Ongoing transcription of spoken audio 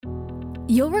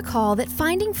You'll recall that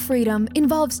finding freedom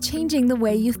involves changing the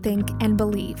way you think and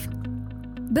believe.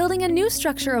 Building a new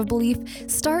structure of belief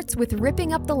starts with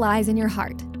ripping up the lies in your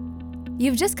heart.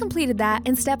 You've just completed that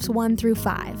in steps 1 through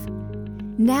 5.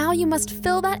 Now you must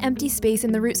fill that empty space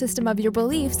in the root system of your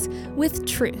beliefs with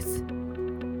truth.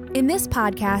 In this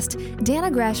podcast,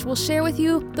 Dana Gresh will share with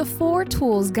you the 4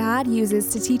 tools God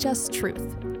uses to teach us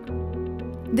truth.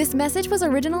 This message was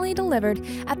originally delivered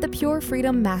at the Pure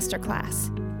Freedom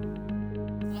Masterclass.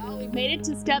 Well, we've made it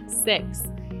to step 6,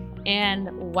 and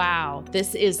wow,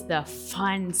 this is the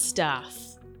fun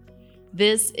stuff.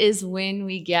 This is when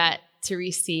we get to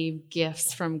receive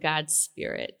gifts from God's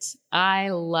Spirit. I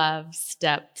love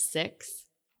step 6.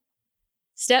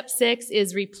 Step 6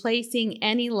 is replacing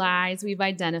any lies we've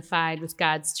identified with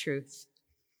God's truth.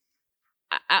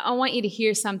 I want you to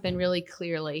hear something really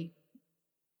clearly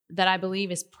that I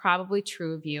believe is probably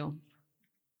true of you.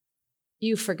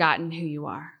 You've forgotten who you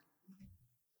are.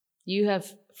 You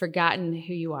have forgotten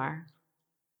who you are.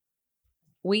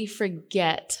 We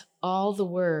forget all the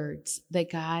words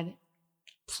that God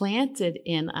planted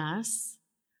in us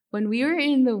when we were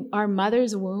in our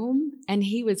mother's womb and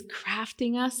He was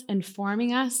crafting us and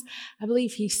forming us. I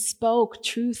believe He spoke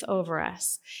truth over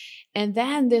us. And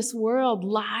then this world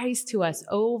lies to us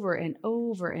over and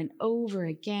over and over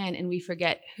again, and we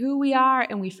forget who we are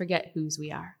and we forget whose we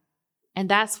are. And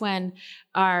that's when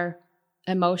our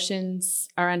emotions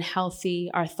are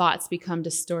unhealthy, our thoughts become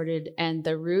distorted, and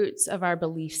the roots of our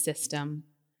belief system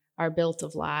are built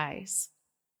of lies.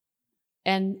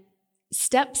 And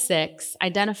step 6,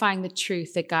 identifying the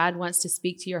truth that God wants to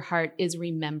speak to your heart, is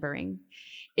remembering.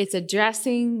 It's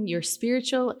addressing your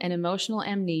spiritual and emotional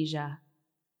amnesia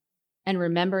and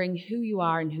remembering who you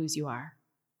are and whose you are.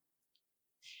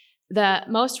 The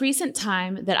most recent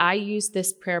time that I used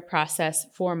this prayer process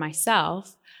for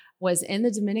myself was in the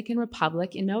Dominican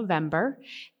Republic in November,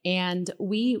 and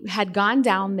we had gone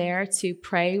down there to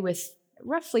pray with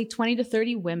roughly 20 to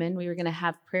 30 women. We were going to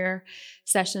have prayer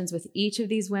sessions with each of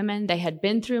these women. They had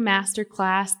been through master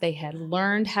class. They had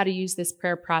learned how to use this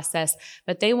prayer process,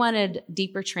 but they wanted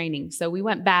deeper training. So we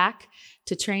went back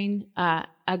to train a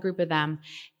group of them.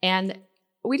 And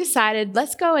we decided,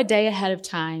 let's go a day ahead of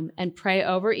time and pray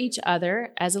over each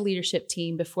other as a leadership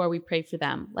team before we pray for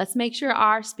them. Let's make sure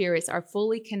our spirits are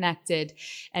fully connected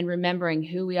and remembering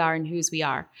who we are and whose we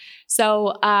are.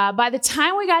 So by the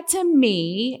time we got to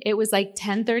me, it was like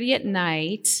 10:30 at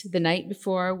night, the night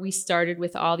before we started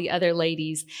with all the other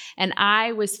ladies. And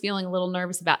I was feeling a little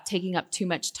nervous about taking up too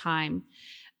much time.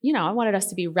 You know, I wanted us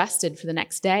to be rested for the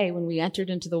next day when we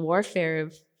entered into the warfare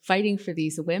of fighting for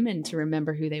these women to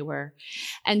remember who they were.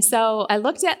 And so I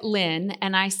looked at Lynn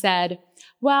and I said,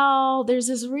 well, there's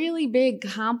this really big,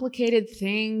 complicated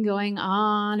thing going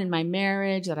on in my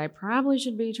marriage that I probably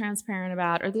should be transparent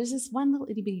about, or there's this one little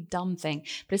itty bitty dumb thing,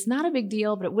 but it's not a big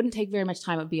deal, but it wouldn't take very much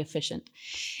time. It would be efficient.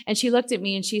 And she looked at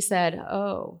me and she said,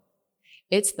 oh,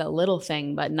 it's the little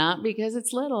thing, but not because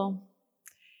it's little.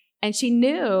 And she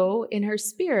knew in her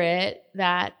spirit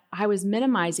that I was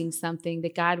minimizing something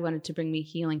that God wanted to bring me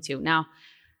healing to. Now,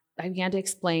 I began to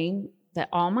explain that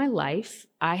all my life,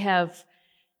 I have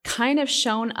kind of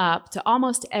shown up to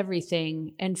almost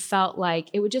everything and felt like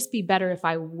it would just be better if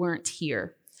I weren't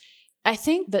here. I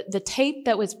think that the tape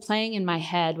that was playing in my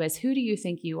head was, who do you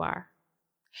think you are?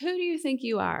 Who do you think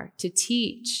you are to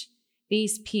teach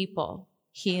these people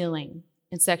healing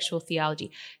and sexual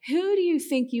theology? Who do you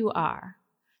think you are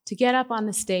to get up on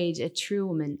the stage at True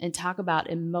Woman and talk about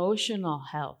emotional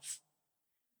health?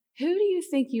 Who do you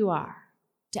think you are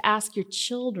to ask your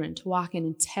children to walk in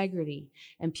integrity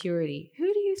and purity? Who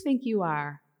do you think you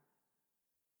are?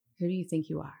 Who do you think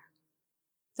you are?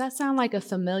 Does that sound like a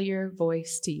familiar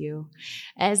voice to you?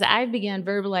 As I began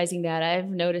verbalizing that, I've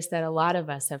noticed that a lot of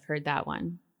us have heard that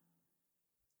one.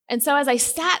 And so as I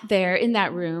sat there in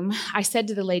that room, I said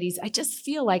to the ladies, I just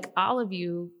feel like all of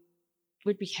you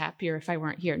would be happier if I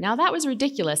weren't here. Now, that was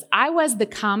ridiculous. I was the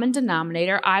common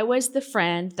denominator. I was the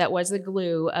friend that was the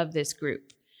glue of this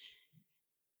group.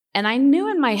 And I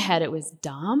knew in my head it was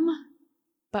dumb,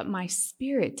 but my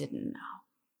spirit didn't know.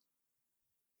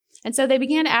 And so they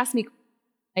began to ask me,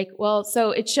 like, well,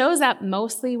 so it shows up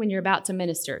mostly when you're about to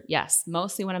minister. Yes,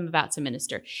 mostly when I'm about to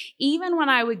minister. Even when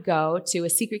I would go to a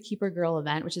Secret Keeper Girl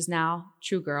event, which is now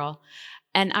True Girl,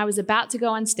 and I was about to go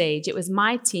on stage, it was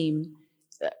my team,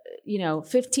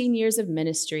 15 years of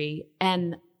ministry,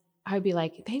 and I would be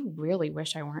like, they really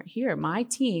wish I weren't here. My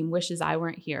team wishes I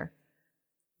weren't here.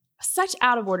 Such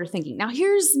out of order thinking. Now,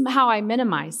 here's how I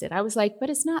minimized it. I was like, but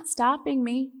it's not stopping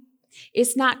me.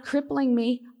 It's not crippling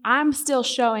me. I'm still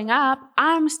showing up.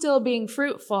 I'm still being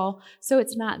fruitful. So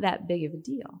it's not that big of a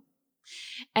deal.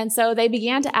 And so they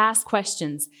began to ask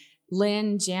questions.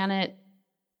 Lynn, Janet,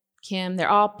 Kim, they're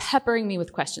all peppering me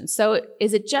with questions. So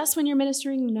is it just when you're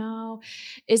ministering? No.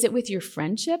 Is it with your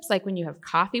friendships, like when you have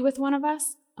coffee with one of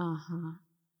us? Uh-huh.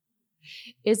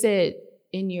 Is it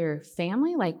in your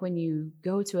family, like when you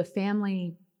go to a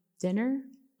family dinner?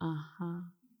 Uh-huh.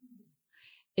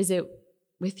 Is it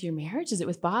with your marriage? Is it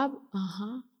with Bob?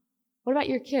 Uh-huh. What about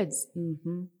your kids?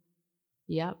 Mm-hmm.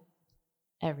 Yep.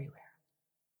 Everywhere.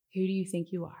 Who do you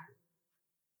think you are?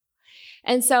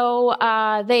 And so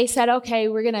they said, okay,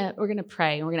 we're gonna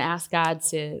pray, and we're gonna ask God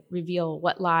to reveal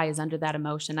what lie is under that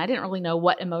emotion. I didn't really know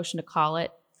what emotion to call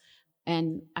it,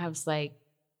 and I was like,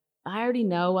 I already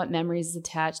know what memories is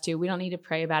attached to. We don't need to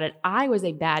pray about it. I was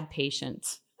a bad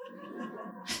patient.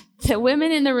 The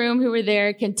women in the room who were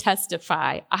there can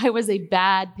testify. I was a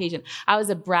bad patient. I was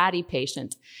a bratty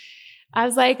patient. I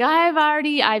was like,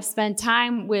 I've spent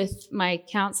time with my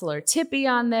counselor, Tippy,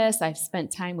 on this. I've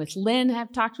spent time with Lynn,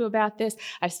 I've talked to about this.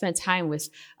 I've spent time with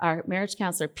our marriage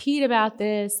counselor, Pete, about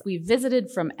this. We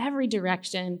visited from every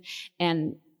direction,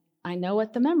 and I know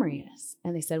what the memory is.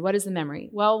 And they said, what is the memory?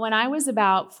 Well, when I was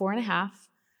about 4.5,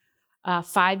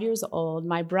 5 years old,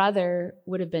 my brother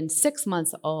would have been 6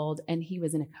 months old, and he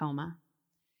was in a coma.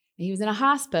 And he was in a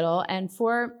hospital, and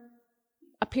for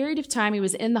a period of time he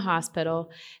was in the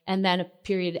hospital, and then a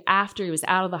period after he was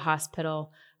out of the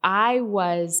hospital, I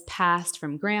was passed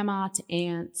from grandma to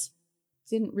aunt,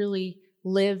 didn't really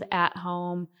live at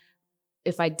home.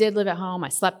 If I did live at home, I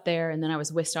slept there, and then I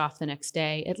was whisked off the next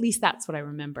day. At least that's what I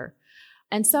remember.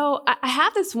 And so I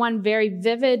have this one very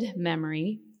vivid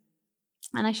memory.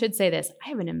 And I should say this, I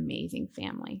have an amazing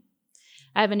family.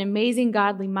 I have an amazing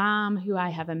godly mom who I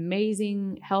have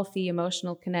amazing, healthy,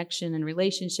 emotional connection and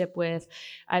relationship with.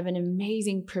 I have an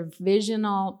amazing,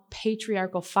 provisional,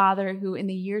 patriarchal father who in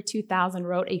the year 2000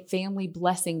 wrote a family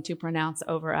blessing to pronounce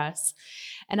over us.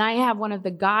 And I have one of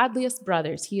the godliest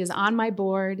brothers. He is on my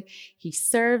board. He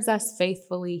serves us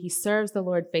faithfully. He serves the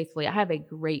Lord faithfully. I have a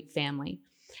great family.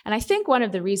 And I think one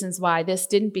of the reasons why this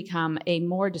didn't become a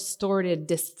more distorted,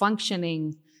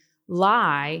 dysfunctioning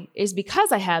lie is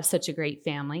because I have such a great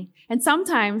family. And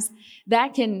sometimes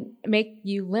that can make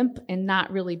you limp and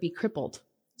not really be crippled.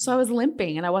 So I was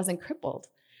limping and I wasn't crippled.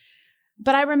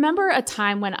 But I remember a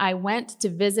time when I went to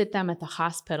visit them at the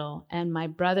hospital, and my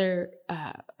brother,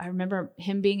 I remember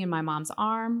him being in my mom's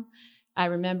arm. I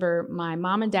remember my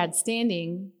mom and dad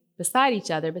standing beside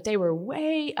each other, but they were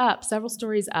way up, several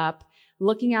stories up,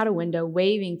 looking out a window,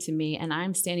 waving to me, and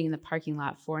I'm standing in the parking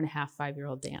lot, 4.5,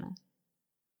 5-year-old Dana.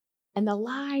 And the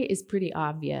lie is pretty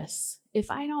obvious.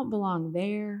 If I don't belong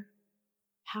there,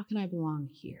 how can I belong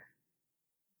here?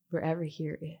 Wherever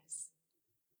here is,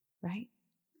 right?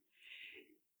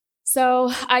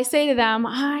 So I say to them,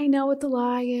 I know what the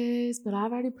lie is, but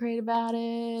I've already prayed about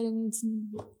it.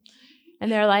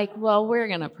 And they're like, well, we're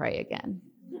going to pray again.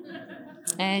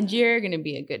 And you're going to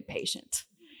be a good patient.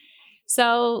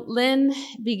 So Lynn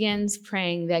begins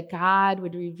praying that God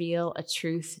would reveal a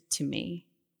truth to me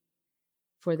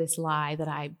for this lie that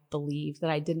I believed, that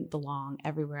I didn't belong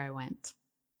everywhere I went.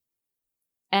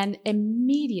 And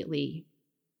immediately,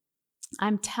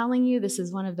 I'm telling you, this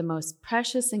is one of the most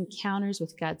precious encounters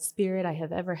with God's Spirit I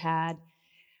have ever had.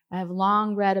 I have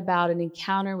long read about an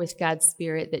encounter with God's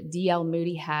Spirit that D.L.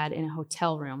 Moody had in a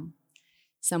hotel room.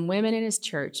 Some women in his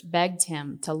church begged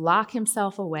him to lock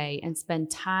himself away and spend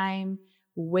time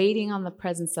waiting on the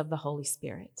presence of the Holy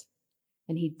Spirit.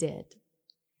 And he did.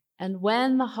 And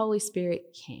when the Holy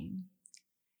Spirit came,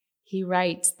 he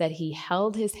writes that he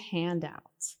held his hand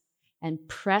out and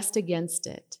pressed against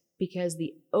it because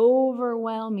the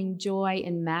overwhelming joy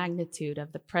and magnitude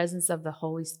of the presence of the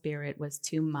Holy Spirit was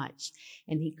too much.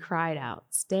 And he cried out,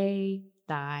 "Stay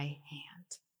thy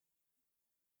hand."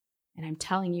 And I'm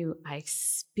telling you, I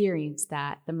experienced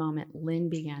that the moment Lynn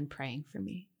began praying for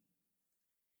me.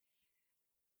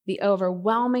 The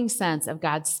overwhelming sense of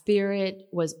God's Spirit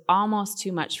was almost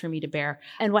too much for me to bear.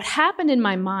 And what happened in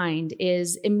my mind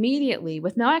is immediately,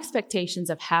 with no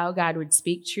expectations of how God would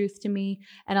speak truth to me,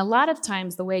 and a lot of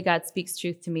times the way God speaks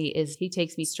truth to me is he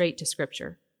takes me straight to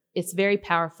Scripture. It's very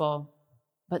powerful,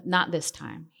 but not this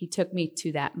time. He took me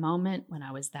to that moment when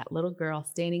I was that little girl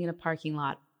standing in a parking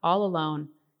lot all alone,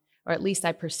 or at least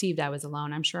I perceived I was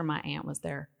alone. I'm sure my aunt was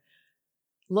there,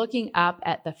 looking up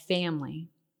at the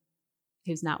family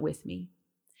who's not with me.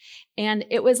 And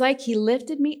it was like he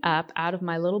lifted me up out of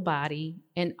my little body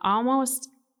and almost,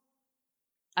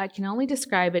 I can only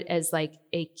describe it as like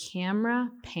a camera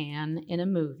pan in a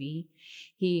movie.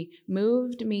 He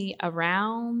moved me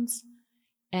around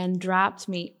and dropped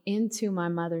me into my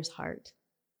mother's heart.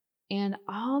 And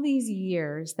all these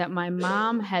years that my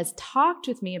mom has talked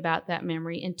with me about that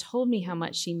memory and told me how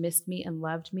much she missed me and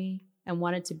loved me and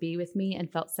wanted to be with me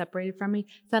and felt separated from me,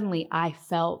 suddenly I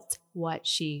felt what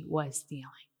she was feeling.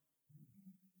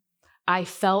 I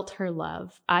felt her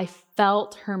love. I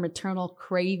felt her maternal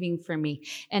craving for me.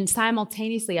 And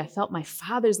simultaneously, I felt my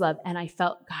Father's love and I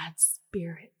felt God's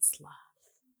Spirit's love.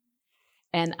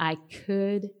 And I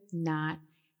could not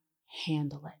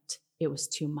handle it. It was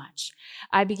too much.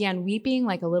 I began weeping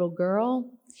like a little girl.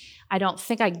 I don't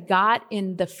think I got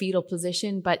in the fetal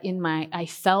position, but I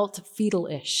felt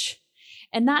fetal-ish.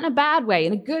 And not in a bad way,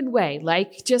 in a good way.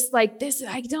 Just like this,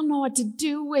 I don't know what to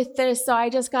do with this, so I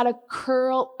just got to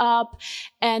curl up.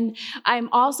 And I'm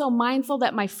also mindful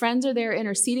that my friends are there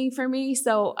interceding for me,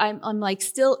 so I'm like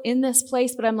still in this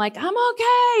place, but I'm like, I'm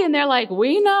okay. And they're like,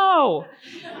 we know.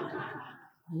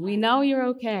 We know you're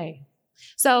okay.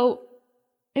 So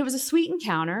it was a sweet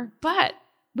encounter, but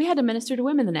we had to minister to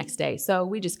women the next day, so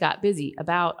we just got busy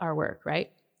about our work,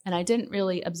 right? And I didn't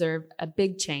really observe a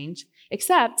big change,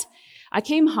 except I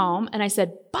came home and I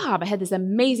said, Bob, I had this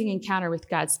amazing encounter with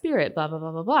God's Spirit, blah, blah,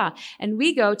 blah, blah, blah. And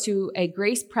we go to a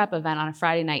Grace Prep event on a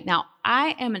Friday night. Now,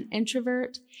 I am an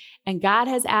introvert, and God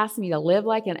has asked me to live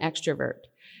like an extrovert.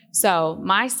 So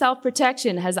my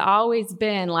self-protection has always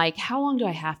been like, how long do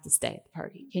I have to stay at the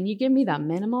party? Can you give me the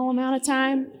minimal amount of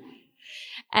time?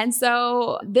 And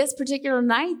so this particular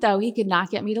night, though, he could not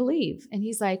get me to leave. And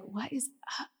he's like,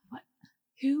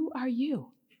 who are you?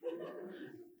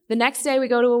 The next day we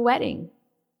go to a wedding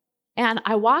and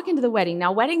I walk into the wedding.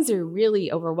 Now, weddings are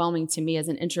really overwhelming to me as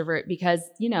an introvert because,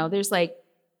 there's like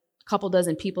a couple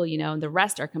dozen people, and the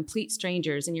rest are complete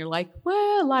strangers. And you're like,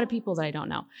 well, a lot of people that I don't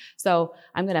know. So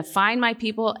I'm going to find my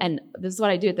people. And this is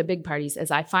what I do at the big parties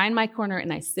is I find my corner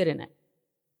and I sit in it.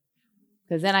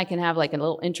 Because then I can have like a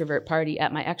little introvert party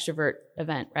at my extrovert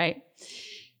event, right?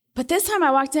 But this time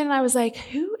I walked in and I was like,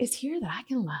 who is here that I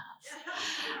can love?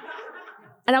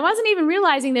 And I wasn't even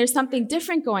realizing there's something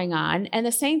different going on. And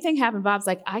the same thing happened. Bob's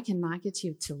like, I cannot get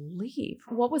you to leave.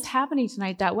 What was happening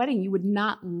tonight at that wedding? You would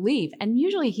not leave. And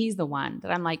usually he's the one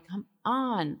that I'm like, come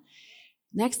on.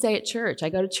 Next day at church, I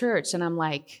go to church and I'm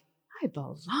like, I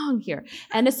belong here.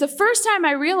 And it's the first time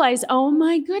I realized, oh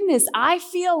my goodness, I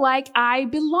feel like I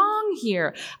belong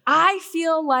here. I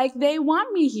feel like they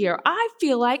want me here. I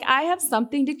feel like I have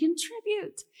something to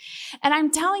contribute. And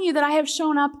I'm telling you that I have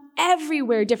shown up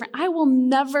everywhere different. I will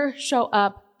never show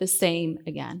up the same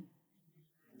again.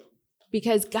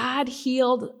 Because God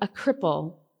healed a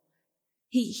cripple.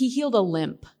 He healed a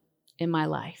limp in my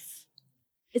life.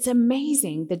 It's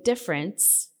amazing the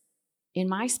difference in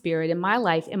my spirit, in my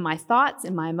life, in my thoughts,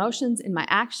 in my emotions, in my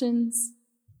actions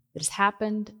that has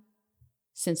happened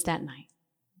since that night.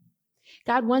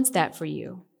 God wants that for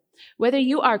you. Whether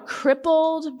you are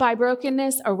crippled by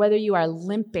brokenness or whether you are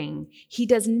limping, he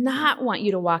does not want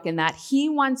you to walk in that. He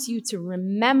wants you to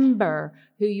remember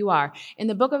who you are. In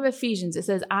the book of Ephesians, it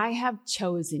says, I have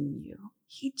chosen you.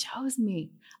 He chose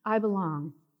me. I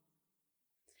belong.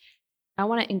 I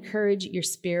want to encourage your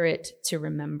spirit to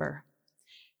remember.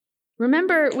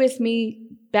 Remember with me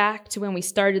back to when we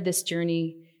started this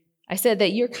journey, I said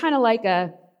that you're kind of like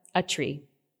a tree.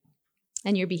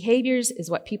 And your behaviors is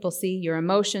what people see. Your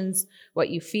emotions, what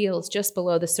you feel is just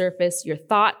below the surface. Your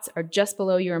thoughts are just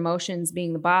below your emotions,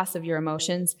 being the boss of your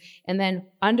emotions. And then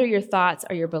under your thoughts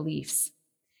are your beliefs.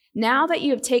 Now that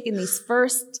you have taken these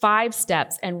first 5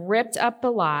 steps and ripped up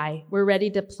the lie, we're ready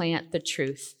to plant the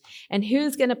truth. And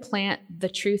who's going to plant the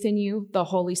truth in you? The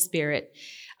Holy Spirit.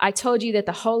 I told you that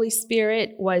the Holy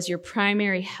Spirit was your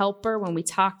primary helper when we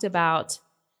talked about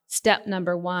step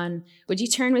number 1. Would you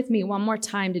turn with me one more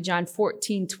time to John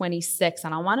 14:26?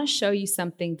 And I want to show you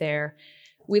something there.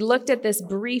 We looked at this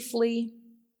briefly.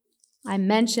 I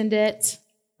mentioned it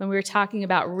when we were talking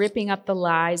about ripping up the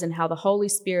lies and how the Holy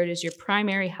Spirit is your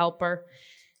primary helper.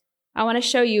 I want to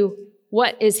show you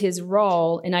what is his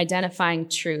role in identifying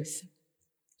truth.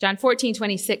 John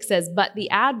 14:26 says, but the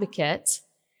advocate,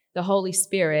 the Holy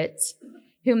Spirit,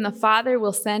 whom the Father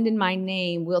will send in my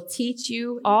name, will teach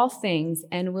you all things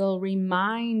and will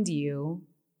remind you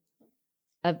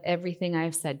of everything I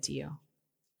have said to you.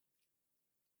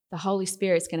 The Holy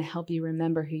Spirit is going to help you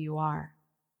remember who you are.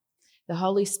 The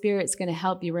Holy Spirit is going to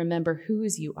help you remember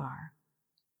whose you are.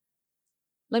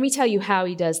 Let me tell you how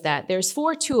he does that. There's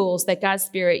 4 tools that God's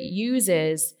Spirit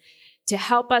uses to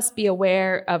help us be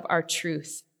aware of our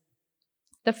truth.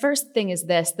 The first thing is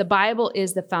this: the Bible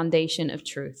is the foundation of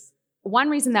truth.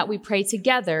 One reason that we pray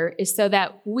together is so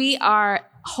that we are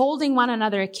holding one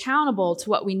another accountable to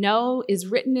what we know is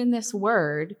written in this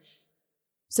word,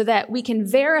 so that we can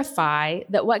verify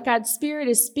that what God's Spirit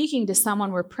is speaking to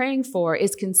someone we're praying for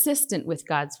is consistent with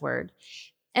God's word.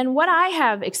 And what I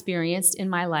have experienced in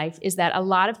my life is that a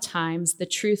lot of times the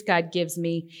truth God gives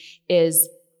me is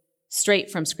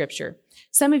straight from Scripture.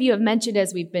 Some of you have mentioned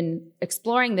as we've been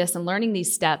exploring this and learning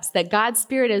these steps that God's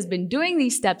Spirit has been doing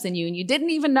these steps in you and you didn't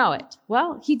even know it.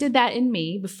 Well, he did that in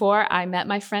me before I met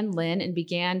my friend Lynn and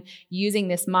began using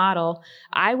this model.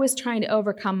 I was trying to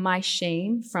overcome my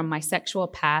shame from my sexual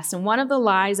past, and one of the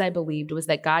lies I believed was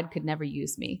that God could never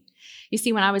use me. You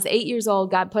see, when I was 8 years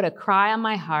old, God put a cry on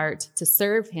my heart to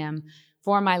serve him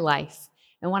for my life.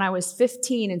 And when I was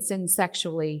 15 and sinned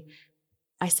sexually,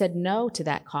 I said no to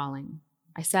that calling.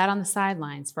 I sat on the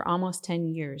sidelines for almost 10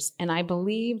 years, and I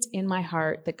believed in my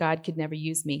heart that God could never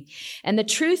use me. And the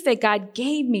truth that God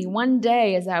gave me one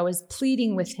day as I was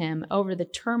pleading with him over the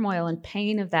turmoil and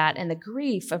pain of that and the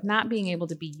grief of not being able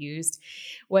to be used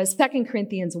was 2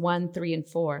 Corinthians 1, 3, and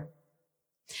 4.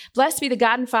 Blessed be the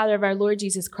God and Father of our Lord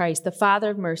Jesus Christ, the Father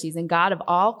of mercies and God of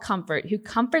all comfort, who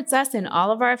comforts us in all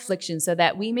of our afflictions so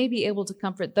that we may be able to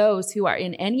comfort those who are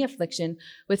in any affliction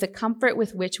with the comfort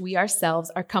with which we ourselves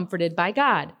are comforted by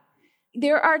God.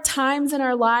 There are times in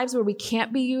our lives where we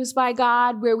can't be used by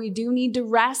God, where we do need to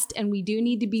rest and we do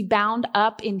need to be bound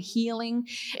up in healing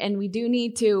and we do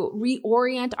need to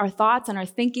reorient our thoughts and our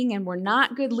thinking, and we're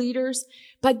not good leaders.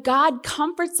 But God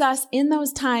comforts us in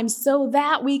those times so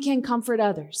that we can comfort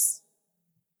others.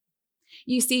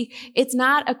 You see, it's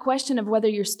not a question of whether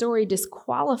your story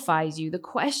disqualifies you. The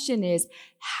question is,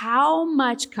 how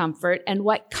much comfort and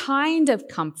what kind of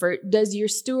comfort does your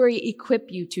story equip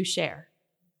you to share?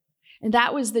 And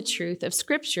that was the truth of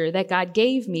Scripture that God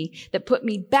gave me that put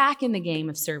me back in the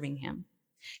game of serving him.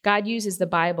 God uses the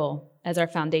Bible as our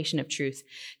foundation of truth.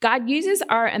 God uses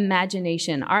our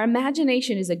imagination. Our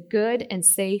imagination is a good and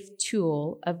safe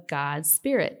tool of God's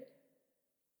Spirit.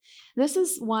 This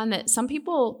is one that some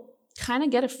people kind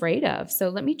of get afraid of. So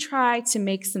let me try to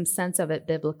make some sense of it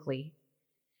biblically.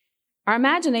 Our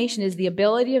imagination is the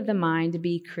ability of the mind to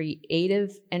be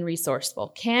creative and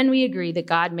resourceful. Can we agree that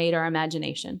God made our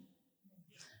imagination?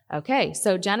 Okay,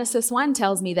 so Genesis 1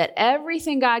 tells me that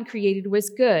everything God created was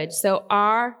good, so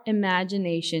our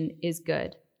imagination is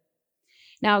good.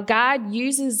 Now, God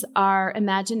uses our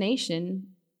imagination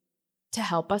to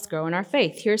help us grow in our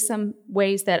faith. Here's some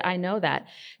ways that I know that.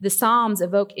 The Psalms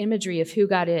evoke imagery of who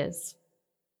God is.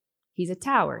 He's a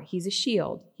tower, he's a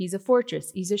shield, he's a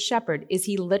fortress, he's a shepherd. Is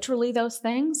he literally those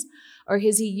things? Or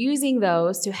is he using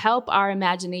those to help our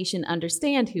imagination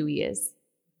understand who he is?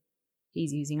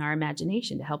 He's using our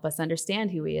imagination to help us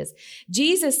understand who he is.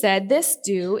 Jesus said, "This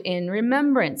do in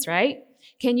remembrance," right?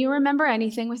 Can you remember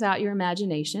anything without your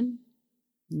imagination?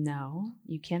 No,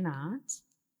 you cannot.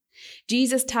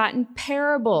 Jesus taught in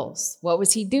parables. What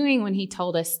was he doing when he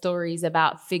told us stories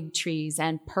about fig trees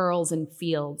and pearls and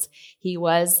fields? He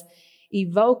was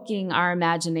evoking our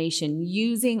imagination,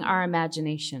 using our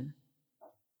imagination.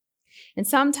 And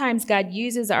sometimes God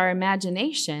uses our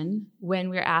imagination when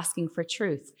we're asking for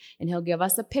truth, and he'll give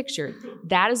us a picture.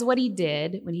 That is what he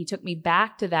did when he took me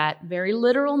back to that very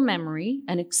literal memory,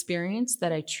 an experience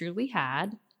that I truly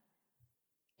had,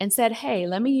 and said, hey,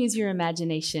 let me use your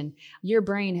imagination. Your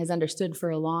brain has understood for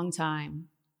a long time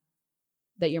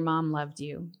that your mom loved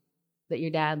you, that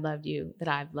your dad loved you, that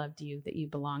I've loved you, that you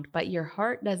belonged, but your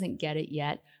heart doesn't get it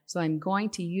yet, so I'm going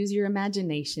to use your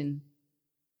imagination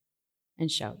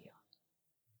and show you.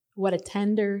 What a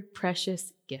tender,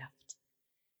 precious gift.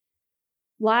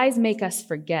 Lies make us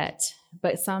forget,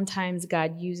 but sometimes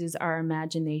God uses our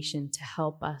imagination to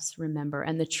help us remember,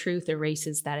 and the truth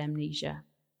erases that amnesia.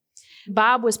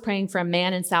 Bob was praying for a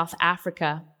man in South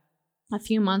Africa a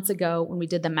few months ago when we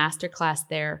did the master class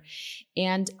there.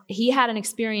 And he had an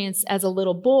experience as a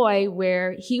little boy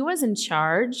where he was in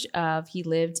charge of, he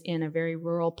lived in a very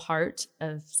rural part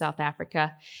of South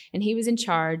Africa, and he was in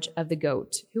charge of the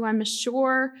goat, who I'm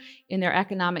sure in their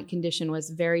economic condition was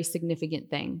a very significant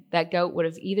thing. That goat would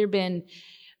have either been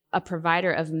a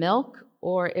provider of milk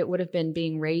or it would have been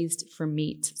being raised for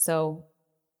meat. So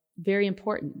very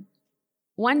important.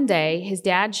 One day, his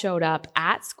dad showed up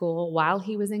at school while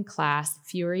he was in class,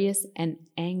 furious and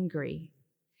angry,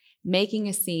 making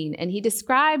a scene. And he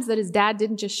describes that his dad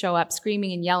didn't just show up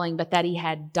screaming and yelling, but that he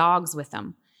had dogs with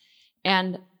him.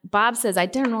 And Bob says, I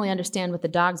didn't really understand what the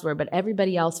dogs were, but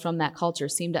everybody else from that culture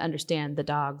seemed to understand the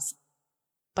dogs.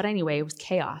 But anyway, it was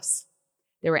chaos.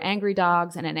 There were angry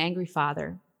dogs and an angry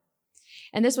father.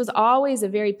 And this was always a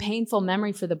very painful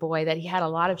memory for the boy, that he had a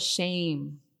lot of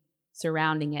shame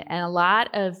surrounding it. And a lot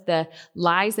of the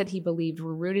lies that he believed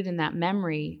were rooted in that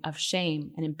memory of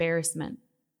shame and embarrassment.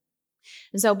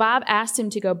 And so Bob asked him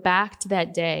to go back to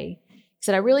that day He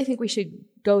said, I really think we should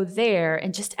go there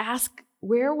and just ask,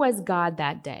 where was God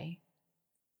that day?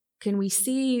 Can we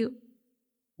see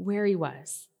where he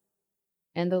was?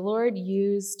 And the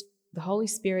Holy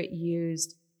Spirit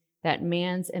used that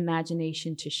man's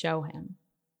imagination to show him.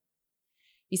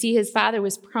 You see, his father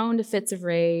was prone to fits of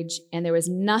rage, and there was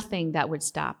nothing that would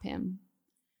stop him.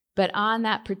 But on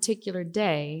that particular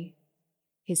day,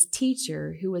 his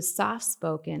teacher, who was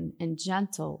soft-spoken and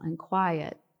gentle and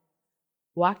quiet,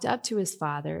 walked up to his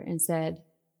father and said,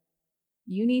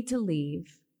 you need to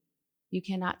leave. You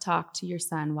cannot talk to your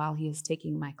son while he is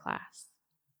taking my class.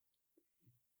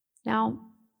 Now,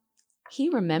 he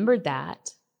remembered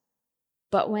that,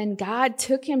 but when God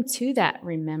took him to that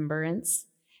remembrance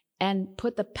and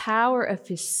put the power of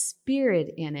his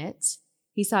Spirit in it,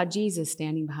 he saw Jesus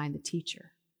standing behind the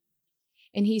teacher.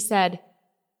 And he said,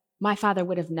 my father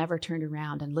would have never turned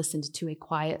around and listened to a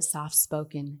quiet,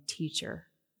 soft-spoken teacher.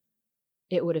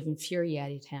 It would have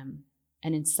infuriated him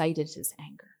and incited his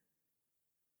anger.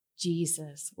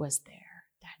 Jesus was there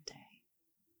that day.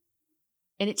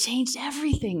 And it changed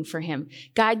everything for him.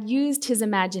 God used his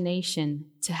imagination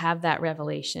to have that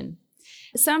revelation.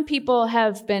 Some people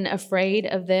have been afraid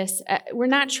of this. We're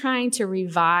not trying to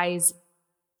revise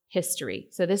history.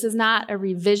 So this is not a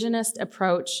revisionist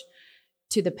approach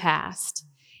to the past.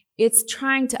 It's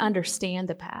trying to understand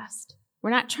the past. We're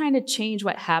not trying to change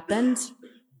what happened.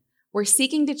 We're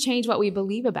seeking to change what we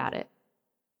believe about it.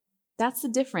 That's the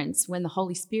difference when the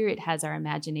Holy Spirit has our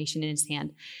imagination in his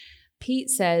hand. Pete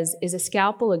says, is a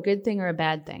scalpel a good thing or a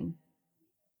bad thing?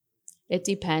 It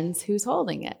depends who's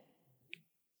holding it.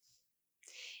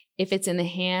 If it's in the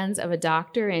hands of a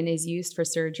doctor and is used for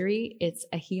surgery, it's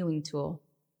a healing tool.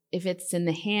 If it's in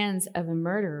the hands of a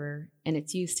murderer and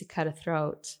it's used to cut a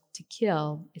throat, to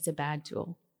kill, it's a bad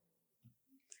tool.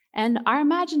 And our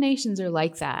imaginations are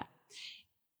like that.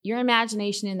 Your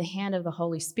imagination in the hand of the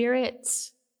Holy Spirit,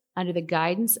 under the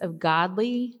guidance of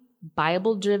godly,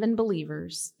 Bible-driven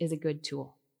believers, is a good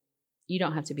tool. You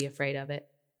don't have to be afraid of it.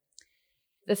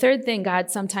 The third thing God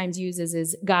sometimes uses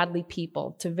is godly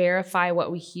people to verify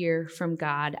what we hear from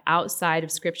God outside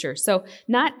of Scripture. So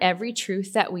not every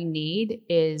truth that we need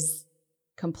is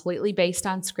completely based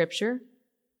on Scripture.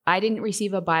 I didn't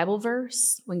receive a Bible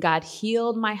verse when God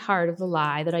healed my heart of the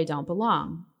lie that I don't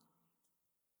belong.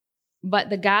 But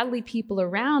the godly people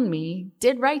around me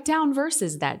did write down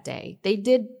verses that day. They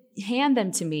did hand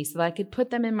them to me so that I could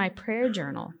put them in my prayer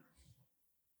journal.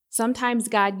 Sometimes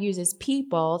God uses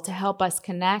people to help us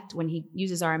connect when he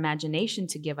uses our imagination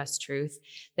to give us truth.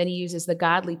 Then he uses the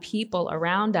godly people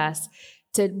around us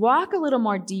to walk a little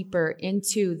more deeper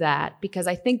into that, because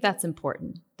I think that's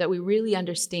important, that we really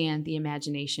understand the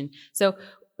imagination. So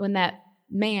when that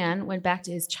man went back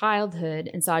to his childhood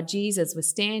and saw Jesus was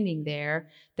standing there,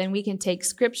 then we can take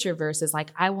scripture verses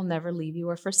like, I will never leave you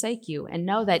or forsake you, and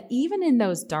know that even in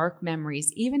those dark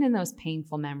memories, even in those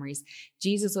painful memories,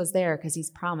 Jesus was there because he's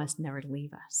promised never to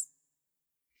leave us.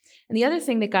 And the other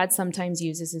thing that God sometimes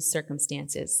uses is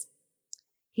circumstances.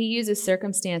 He uses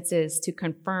circumstances to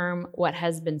confirm what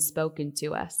has been spoken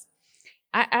to us.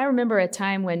 I remember a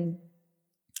time when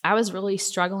I was really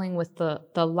struggling with the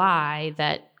lie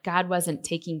that God wasn't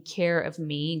taking care of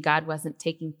me, God wasn't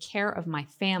taking care of my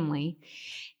family.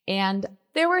 And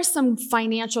there were some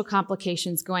financial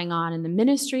complications going on in the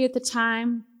ministry at the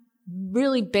time,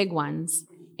 really big ones.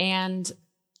 And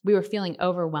we were feeling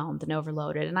overwhelmed and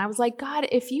overloaded. And I was like, God,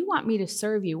 if you want me to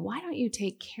serve you, why don't you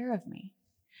take care of me?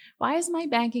 Why is my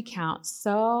bank account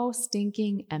so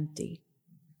stinking empty?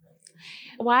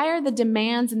 Why are the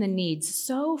demands and the needs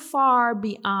so far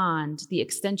beyond the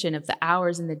extension of the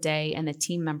hours in the day and the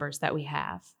team members that we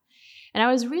have? And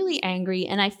I was really angry,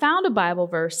 and I found a Bible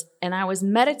verse, and I was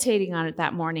meditating on it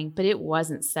that morning, but it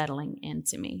wasn't settling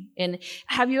into me. And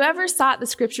have you ever sought the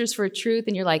scriptures for a truth,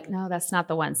 and you're like, no, that's not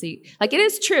the one? So it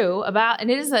is true and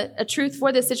it is a truth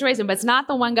for this situation, but it's not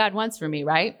the one God wants for me,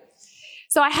 right?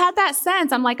 So I had that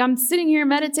sense. I'm like, I'm sitting here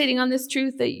meditating on this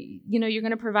truth that, you're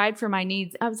going to provide for my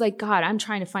needs. I was like, God, I'm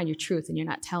trying to find your truth and you're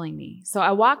not telling me. So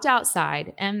I walked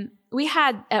outside, and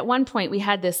at one point, we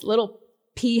had this little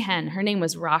peahen. Her name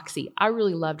was Roxy. I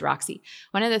really loved Roxy.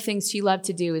 One of the things she loved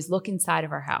to do is look inside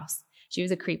of our house. She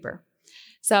was a creeper.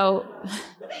 So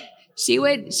she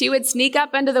would sneak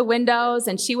up into the windows,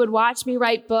 and she would watch me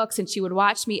write books, and she would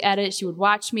watch me edit. She would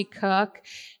watch me cook.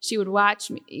 She would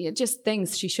watch me, just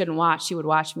things she shouldn't watch. She would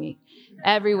watch me.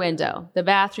 Every window, the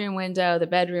bathroom window, the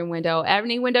bedroom window,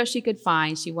 any window she could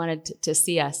find, she wanted to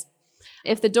see us.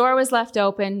 If the door was left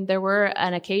open, there were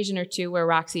an occasion or two where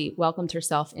Roxy welcomed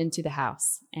herself into the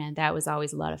house, and that was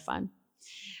always a lot of fun.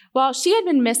 Well, she had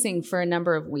been missing for a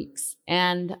number of weeks.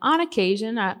 And on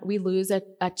occasion, we lose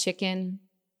a chicken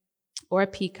or a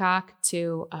peacock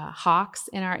to hawks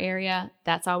in our area.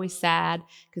 That's always sad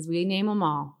because we name them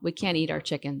all. We can't eat our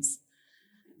chickens.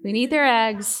 We can eat their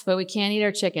eggs, but we can't eat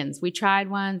our chickens. We tried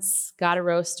once, got a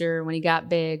roaster. When he got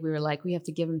big, we were like, we have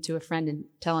to give him to a friend and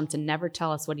tell him to never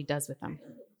tell us what he does with them.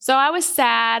 So I was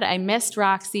sad. I missed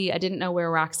Roxy. I didn't know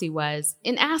where Roxy was.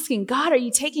 In asking, God, are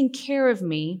you taking care of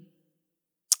me?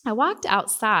 I walked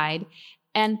outside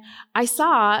and I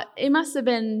saw, it must have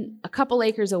been a couple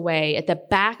acres away at the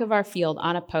back of our field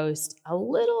on a post, a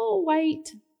little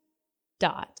white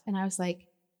dot. And I was like,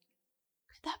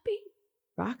 could that be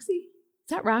Roxy?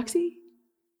 Is that Roxy?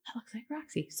 That looks like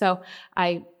Roxy. So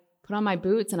I put on my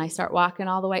boots and I start walking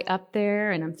all the way up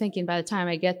there. And I'm thinking by the time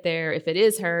I get there, if it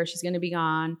is her, she's going to be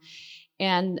gone.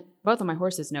 And both of my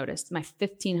horses noticed. My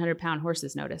 1,500-pound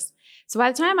horses noticed. So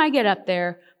by the time I get up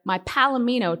there, my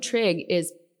Palomino Trig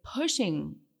is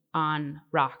pushing on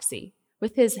Roxy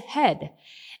with his head.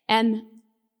 And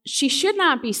she should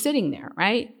not be sitting there,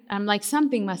 right? I'm like,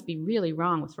 something must be really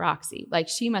wrong with Roxy. Like,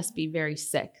 she must be very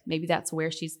sick. Maybe that's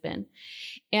where she's been.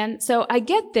 And so I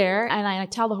get there and I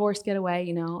tell the horse, get away,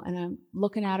 and I'm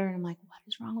looking at her and I'm like, what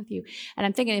is wrong with you? And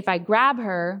I'm thinking if I grab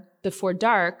her before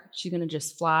dark, she's going to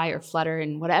just fly or flutter,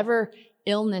 and whatever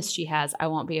illness she has, I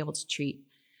won't be able to treat.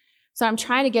 So I'm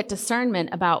trying to get discernment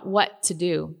about what to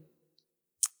do.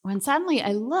 When suddenly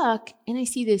I look and I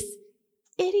see this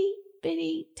itty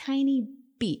bitty tiny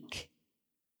beak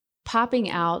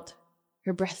popping out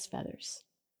her breast feathers.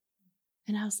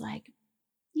 And I was like,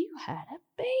 you had a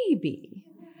baby.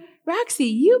 Roxy,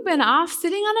 you've been off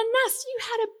sitting on a nest. You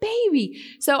had a baby.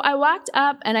 So I walked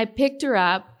up and I picked her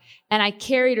up and I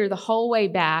carried her the whole way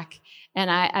back. And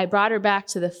I brought her back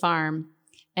to the farm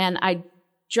and I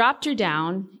dropped her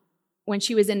down. When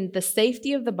she was in the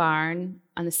safety of the barn,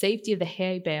 on the safety of the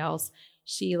hay bales,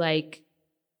 she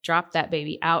dropped that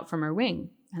baby out from her wing.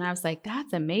 And I was like,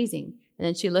 that's amazing. And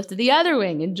then she lifted the other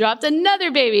wing and dropped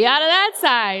another baby out of that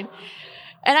side.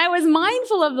 And I was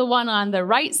mindful of the one on the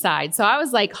right side. So I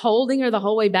was holding her the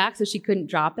whole way back so she couldn't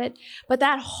drop it. But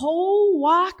that whole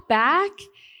walk back,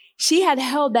 she had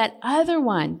held that other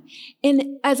one.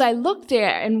 And as I looked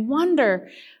there and wonder,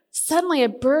 suddenly I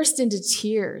burst into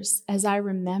tears as I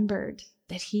remembered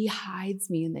that he hides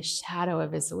me in the shadow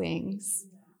of his wings.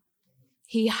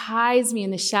 He hides me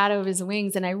in the shadow of his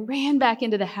wings. And I ran back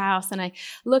into the house and I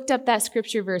looked up that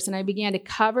scripture verse and I began to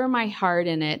cover my heart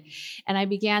in it. And I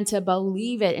began to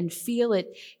believe it and feel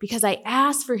it because I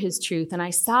asked for his truth and I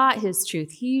saw his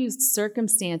truth. He used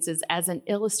circumstances as an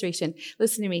illustration.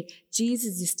 Listen to me.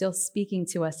 Jesus is still speaking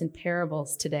to us in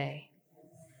parables today.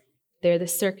 They're the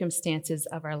circumstances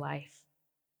of our life.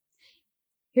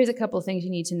 Here's a couple of things you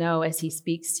need to know as he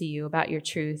speaks to you about your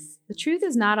truth. The truth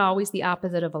is not always the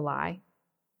opposite of a lie.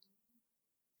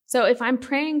 So if I'm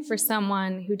praying for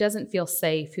someone who doesn't feel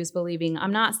safe, who's believing,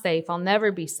 I'm not safe, I'll never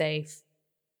be safe,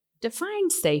 define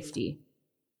safety.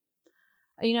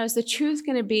 Is the truth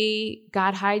going to be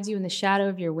God hides you in the shadow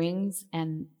of your wings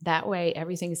and that way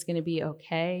everything's going to be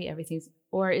okay?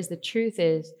 Or is the truth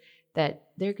is that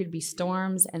there could be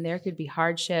storms and there could be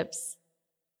hardships.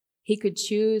 He could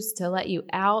choose to let you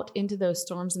out into those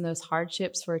storms and those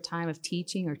hardships for a time of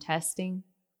teaching or testing.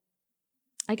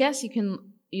 I guess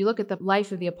you look at the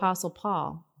life of the Apostle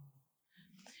Paul.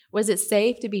 Was it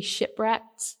safe to be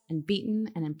shipwrecked and beaten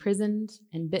and imprisoned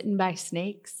and bitten by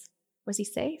snakes? Was he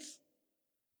safe?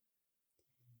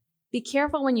 Be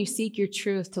careful when you seek your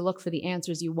truth to look for the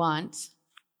answers you want,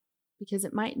 because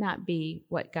it might not be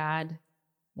what God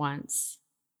wants.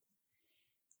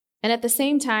 And at the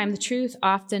same time, the truth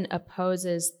often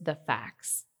opposes the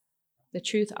facts. The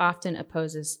truth often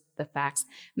opposes the facts.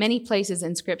 Many places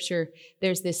in Scripture,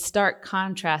 there's this stark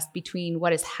contrast between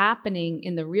what is happening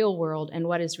in the real world and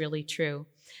what is really true.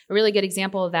 A really good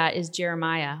example of that is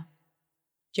Jeremiah.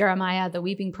 Jeremiah, the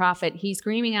weeping prophet, he's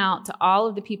screaming out to all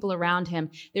of the people around him,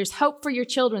 there's hope for your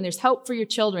children, there's hope for your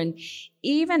children.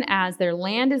 Even as their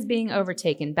land is being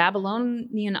overtaken,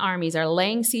 Babylonian armies are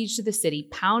laying siege to the city,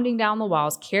 pounding down the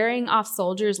walls, carrying off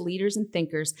soldiers, leaders, and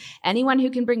thinkers. Anyone who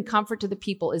can bring comfort to the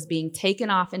people is being taken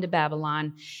off into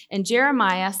Babylon. And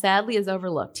Jeremiah, sadly, is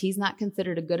overlooked. He's not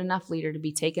considered a good enough leader to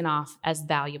be taken off as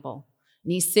valuable.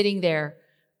 And he's sitting there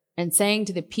and saying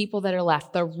to the people that are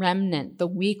left, the remnant, the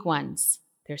weak ones,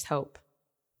 there's hope.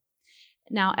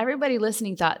 Now, everybody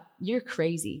listening thought, you're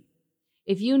crazy.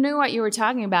 If you knew what you were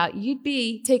talking about, you'd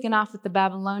be taken off with the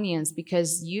Babylonians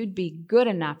because you'd be good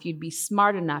enough, you'd be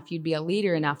smart enough, you'd be a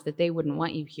leader enough that they wouldn't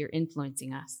want you here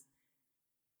influencing us.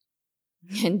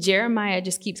 And Jeremiah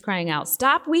just keeps crying out,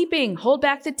 "Stop weeping, hold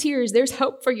back the tears. There's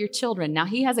hope for your children." Now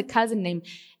he has a cousin named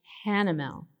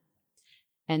Hanamel.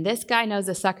 And this guy knows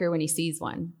a sucker when he sees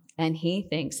one. And he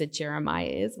thinks that Jeremiah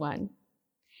is one.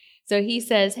 So he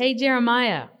says, "Hey,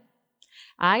 Jeremiah,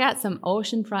 I got some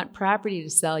oceanfront property to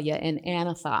sell you in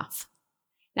Anathoth."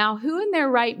 Now, who in their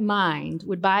right mind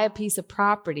would buy a piece of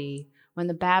property when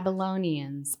the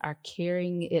Babylonians are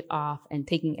carrying it off and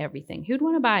taking everything? Who'd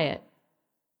want to buy it?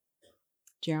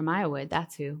 Jeremiah would.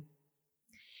 That's who.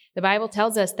 The Bible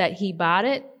tells us that he bought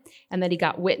it and that he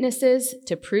got witnesses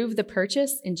to prove the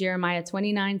purchase. In Jeremiah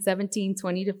 29:17,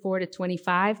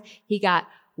 24-25, he got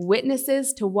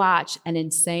witnesses to watch an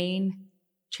insane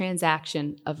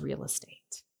transaction of real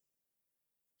estate.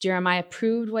 Jeremiah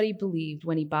proved what he believed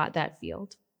when he bought that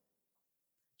field.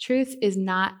 Truth is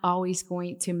not always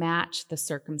going to match the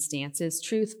circumstances.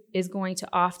 Truth is going to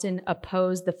often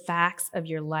oppose the facts of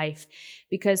your life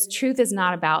because truth is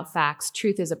not about facts.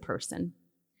 Truth is a person.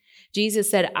 Jesus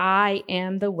said, "I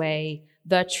am the way,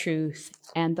 the truth,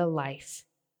 and the life."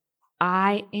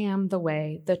 I am the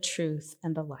way, the truth,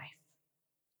 and the life.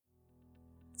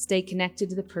 Stay connected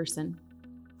to the person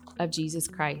of Jesus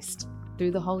Christ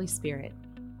through the Holy Spirit.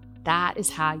 That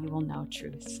is how you will know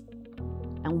truth.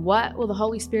 And what will the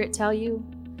Holy Spirit tell you?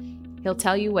 He'll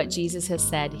tell you what Jesus has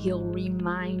said. He'll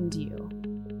remind you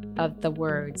of the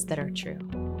words that are true.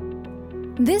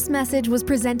 This message was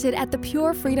presented at the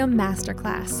Pure Freedom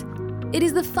Masterclass. It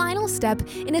is the final step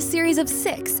in a series of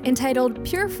 6 entitled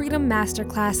Pure Freedom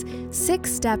Masterclass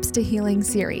 6 Steps to Healing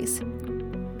series.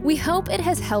 We hope it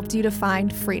has helped you to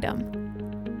find freedom.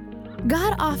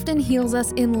 God often heals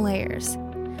us in layers.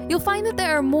 You'll find that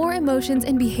there are more emotions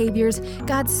and behaviors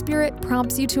God's Spirit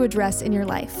prompts you to address in your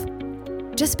life.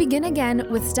 Just begin again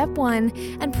with step 1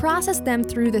 and process them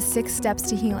through the 6 steps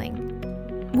to healing.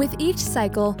 With each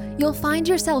cycle, you'll find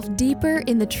yourself deeper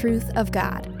in the truth of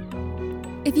God.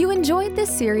 If you enjoyed this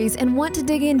series and want to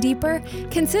dig in deeper,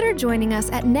 consider joining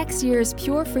us at next year's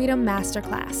Pure Freedom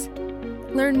Masterclass.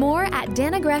 Learn more at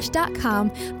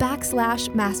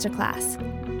danagresh.com/masterclass.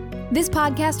 This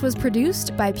podcast was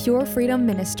produced by Pure Freedom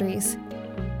Ministries.